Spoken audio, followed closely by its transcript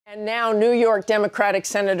And now New York Democratic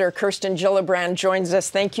Senator Kirsten Gillibrand joins us.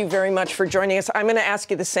 Thank you very much for joining us. I'm going to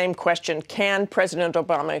ask you the same question. Can President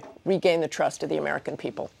Obama regain the trust of the American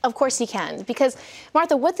people? Of course he can, because,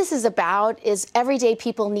 Martha, what this is about is everyday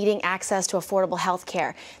people needing access to affordable health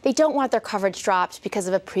care. They don't want their coverage dropped because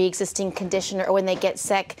of a pre-existing condition or when they get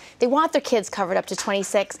sick. They want their kids covered up to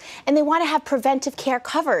 26, and they want to have preventive care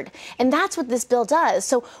covered. And that's what this bill does.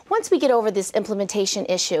 So once we get over this implementation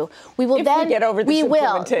issue, we will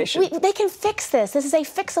they can fix this. This is a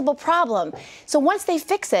fixable problem. So once they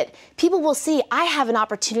fix it, people will see I have an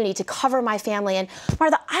opportunity to cover my family. And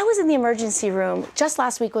Martha, I was in the emergency room just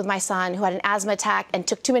last week with my son who had an asthma attack and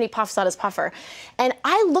took too many puffs on his puffer. And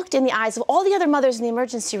I looked in the eyes of all the other mothers in the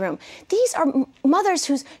emergency room. These are mothers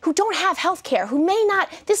who don't have health care, who may not,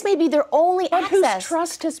 this may be their only access. But whose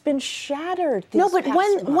trust has been shattered. No, but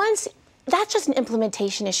once that's just an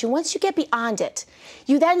implementation issue. Once you get beyond it,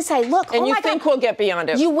 you then say, look, and you think we'll get beyond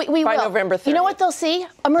it by November 30th. You know what they'll see?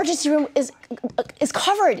 Emergency room is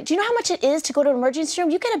covered. Do you know how much it is to go to an emergency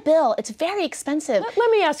room? You get a bill. It's very expensive.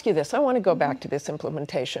 Let me ask you this. I want to go back to this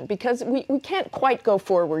implementation because we can't quite go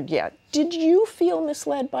forward yet. Did you feel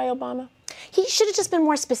misled by Obama? He should have just been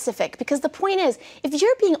more specific, because the point is, if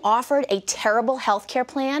you're being offered a terrible health care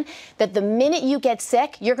plan that the minute you get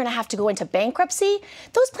sick, you're going to have to go into bankruptcy,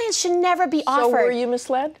 those plans should never be offered. So were you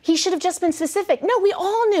misled? He should have just been specific. No, we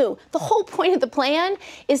all knew. The whole point of the plan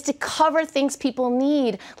is to cover things people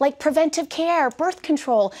need, like preventive care, birth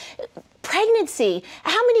control, pregnancy.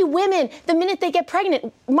 How many women, the minute they get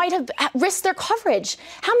pregnant, might have risked their coverage?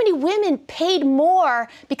 How many women paid more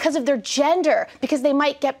because of their gender, because they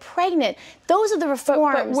might get pregnant? Those are the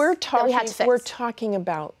reforms that we had to fix. We're talking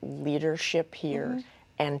about leadership here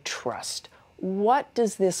and trust. What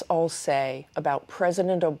does this all say about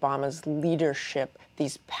President Obama's leadership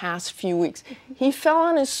these past few weeks? He fell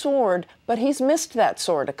on his sword, but he's missed that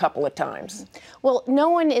sword a couple of times. Well, no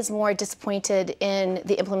one is more disappointed in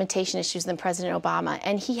the implementation issues than President Obama,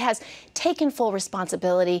 and he has taken full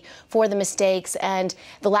responsibility for the mistakes and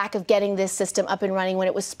the lack of getting this system up and running when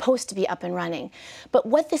it was supposed to be up and running. But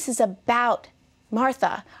what this is about,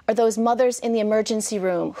 Martha, are those mothers in the emergency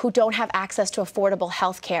room who don't have access to affordable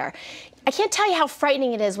health care. I can't tell you how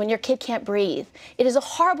frightening it is when your kid can't breathe. It is a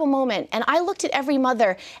horrible moment. And I looked at every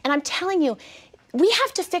mother, and I'm telling you, we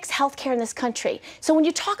have to fix health care in this country. So when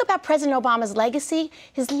you talk about President Obama's legacy,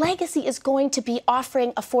 his legacy is going to be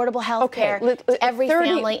offering affordable health care to every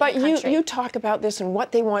family in the country. But you talk about this and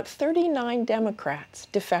what they want. 39 Democrats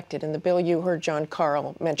defected in the bill you heard John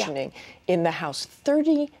Carl mentioning in the House.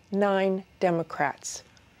 39 Democrats.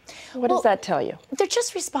 What does that tell you? They're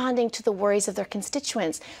just responding to the worries of their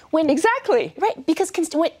constituents. Exactly. Right, because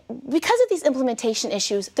of these implementation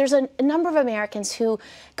issues, there's a number of Americans who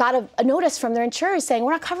got a notice from their insurers saying,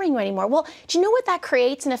 we're not covering you anymore. Well, do you know what that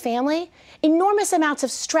creates in a family? Enormous amounts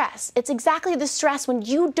of stress. It's exactly the stress when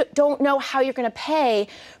you don't know how you're going to pay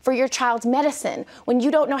for your child's medicine, when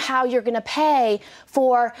you don't know how you're going to pay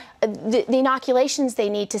for the inoculations they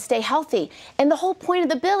need to stay healthy. And the whole point of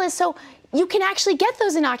the bill is so you can actually get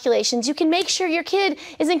those inoculations. You can make sure your kid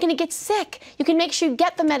isn't going to get sick. You can make sure you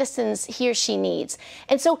get the medicines he or she needs.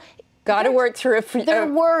 And so got to work through it.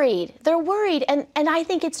 They're worried. They're worried. And I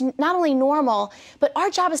think it's not only normal, but our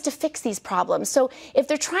job is to fix these problems. So if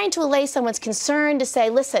they're trying to allay someone's concern to say,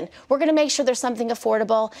 listen, we're going to make sure there's something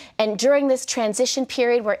affordable, and during this transition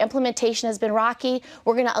period where implementation has been rocky,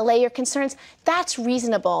 we're going to allay your concerns, that's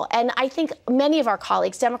reasonable. And I think many of our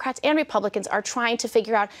colleagues, Democrats and Republicans, are trying to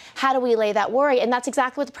figure out how do we allay that worry, and that's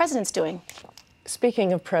exactly what the president's doing.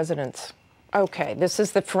 Speaking of presidents, okay, this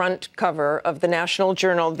is the front cover of the National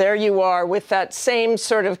Journal. There you are with that same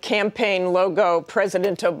sort of campaign logo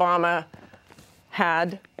President Obama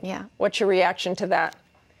had. Yeah. What's your reaction to that?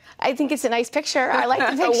 I think it's a nice picture. I like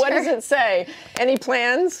the picture. What does it say? Any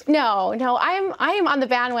plans? No. I am on the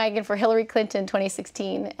bandwagon for Hillary Clinton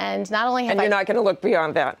 2016, and not only have you're not going to look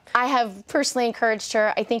beyond that. I have personally encouraged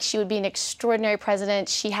her. I think she would be an extraordinary president.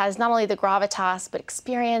 She has not only the gravitas but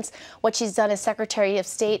experience. What she's done as Secretary of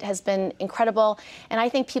State has been incredible, and I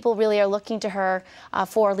think people really are looking to her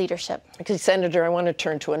for leadership. Okay, Senator, I want to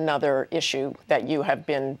turn to another issue that you have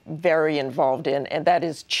been very involved in, and that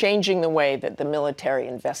is changing the way that the military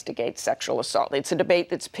investigates sexual assault. It's a debate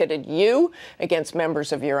that's pitted you against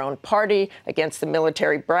members of your own party, against the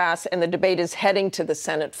military brass, and the debate is heading to the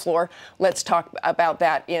Senate floor. Let's talk about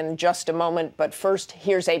that in just a moment. But first,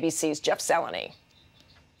 here's ABC's Jeff Seleny.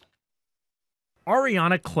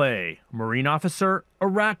 Ariana Clay, Marine officer,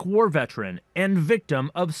 Iraq war veteran, and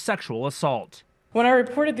victim of sexual assault. When I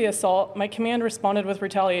reported the assault, my command responded with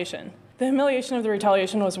retaliation. The humiliation of the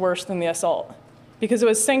retaliation was worse than the assault. because it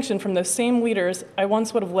was sanctioned from those same leaders I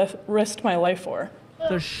once would have risked my life for.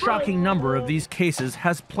 The shocking number of these cases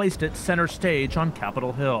has placed it center stage on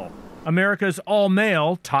Capitol Hill. America's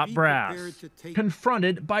all-male top brass,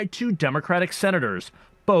 confronted by two Democratic senators,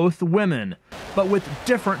 both women, but with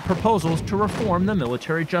different proposals to reform the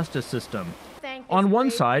military justice system. On one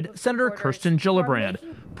side, Senator Kirsten Gillibrand,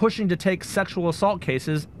 pushing to take sexual assault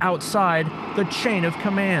cases outside the chain of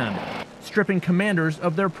command, stripping commanders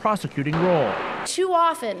of their prosecuting role. Too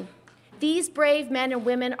often, these brave men and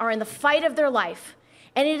women are in the fight of their life.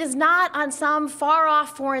 And it is not on some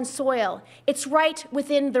far-off foreign soil. It's right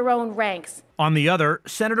within their own ranks. On the other,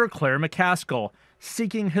 Senator Claire McCaskill,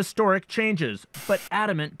 seeking historic changes, but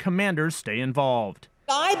adamant commanders stay involved.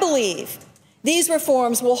 I believe these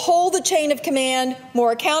reforms will hold the chain of command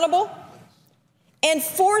more accountable and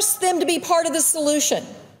force them to be part of the solution.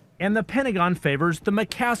 And the Pentagon favors the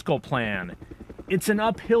McCaskill plan. It's an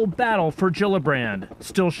uphill battle for Gillibrand,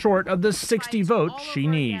 still short of the 60 votes she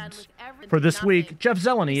needs. For This Week, Jeff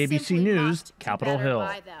Zeleny, ABC News, Capitol Hill.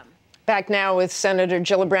 Back now with Senator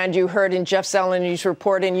Gillibrand. You heard in Jeff Zeleny's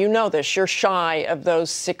report, and you know this, you're shy of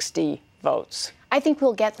those 60 votes. I think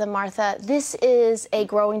we'll get them, Martha. This is a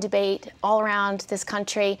growing debate all around this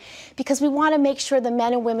country because we want to make sure the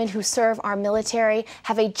men and women who serve our military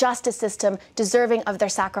have a justice system deserving of their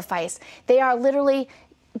sacrifice. They are literally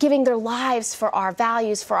giving their lives for our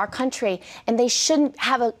values, for our country, and they shouldn't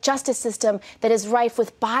have a justice system that is rife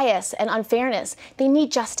with bias and unfairness. They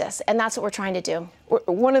need justice, and that's what we're trying to do.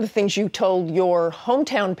 One of the things you told your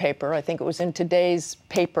hometown paper, I think it was in today's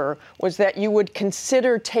paper, was that you would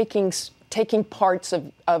consider taking parts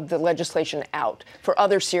of the legislation out for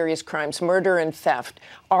other serious crimes, murder and theft.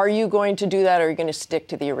 Are you going to do that, or are you going to stick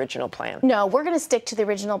to the original plan? No, we're going to stick to the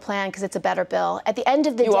original plan because it's a better bill. At the end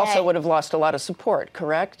of the day... You also would have lost a lot of support,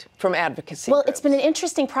 correct? From advocacy Well, groups. It's been an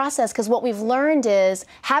interesting process because what we've learned is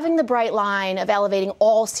having the bright line of elevating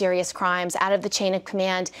all serious crimes out of the chain of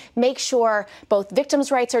command, make sure both victims'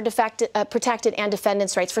 rights are protected and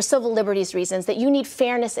defendants' rights for civil liberties reasons, that you need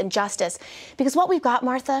fairness and justice. Because what we've got,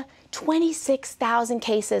 Martha, 26,000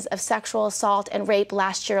 cases of sexual assault and rape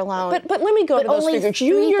last year alone. But let me go to those figures.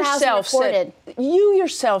 You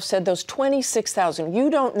yourself said those 26,000.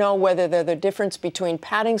 You don't know whether they're the difference between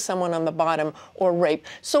patting someone on the bottom or rape.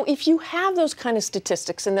 So if you have those kind of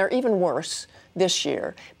statistics, and they're even worse this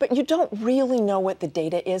year, but you don't really know what the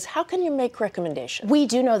data is, how can you make recommendations? We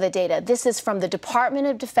do know the data. This is from the Department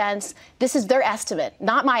of Defense. This is their estimate,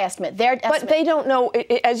 not my estimate, their estimate. But they don't know,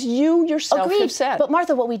 as you yourself have said. But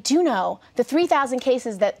Martha, what we do know, the 3,000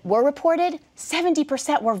 cases that were reported,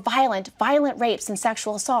 70% were violent rapes and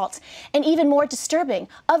sexual assaults. And even more disturbing,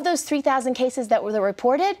 of those 3,000 cases that were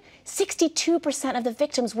reported, 62% of the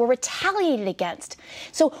victims were retaliated against.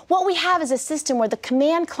 So what we have is a system where the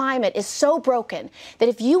command climate is so broken that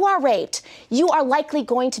if you are raped, you are likely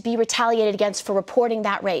going to be retaliated against for reporting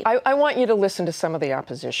that rape. I want you to listen to some of the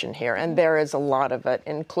opposition here, and there is a lot of it,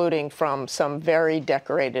 including from some very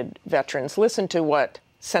decorated veterans. Listen to what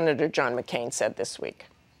Senator John McCain said this week.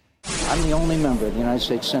 I'm the only member of the United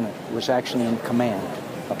States Senate who was actually in command,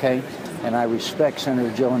 okay? And I respect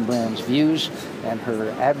Senator Gillibrand's views and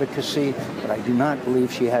her advocacy, but I do not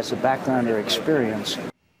believe she has the background or experience.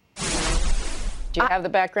 Do you have the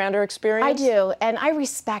background or experience? I do, and I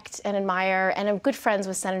respect and admire, and I'm good friends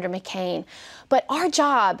with Senator McCain. But our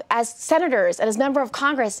job as senators and as member of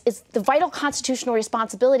Congress is the vital constitutional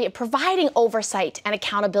responsibility of providing oversight and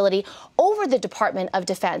accountability over the Department of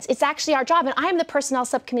Defense. It's actually our job, and I'm the Personnel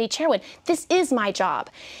Subcommittee Chairwoman. This is my job.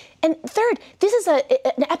 And third, this is an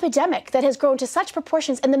epidemic that has grown to such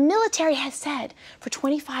proportions, and the military has said for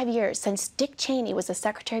 25 years, since Dick Cheney was the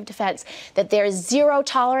Secretary of Defense, that there is zero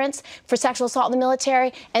tolerance for sexual assault in the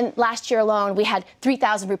military, and last year alone, we had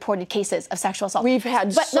 3,000 reported cases of sexual assault. We've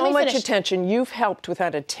had so much attention. You've helped with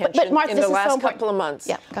that attention but Martha, in the last couple of months.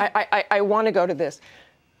 Yeah, I want to go to this,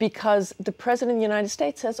 because the President of the United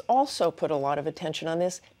States has also put a lot of attention on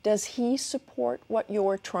this. Does he support what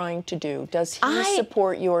you're trying to do? Does he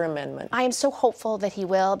support your amendment? I am so hopeful that he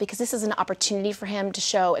will, because this is an opportunity for him to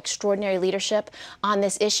show extraordinary leadership on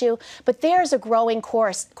this issue. But there's a growing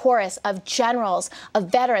chorus of generals, of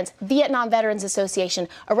veterans, Vietnam Veterans Association,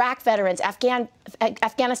 Iraq veterans,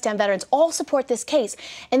 Afghanistan veterans, all support this case.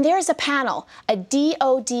 And there is a panel, a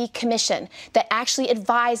DOD commission, that actually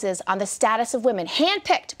advises on the status of women,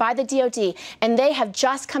 handpicked by the DOD, and they have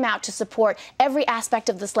just come out to support every aspect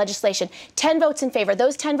of this legislation. 10 votes in favor.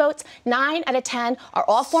 Those 10 votes, 9 out of 10 are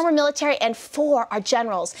all former military, and 4 are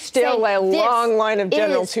generals. Still a long line of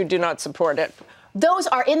generals who do not support it. Those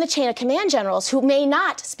are in the chain of command generals who may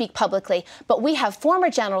not speak publicly, but we have former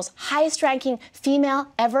generals, highest ranking female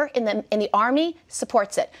ever in the Army,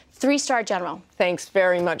 supports it. 3-star general. Thanks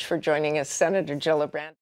very much for joining us, Senator Gillibrand.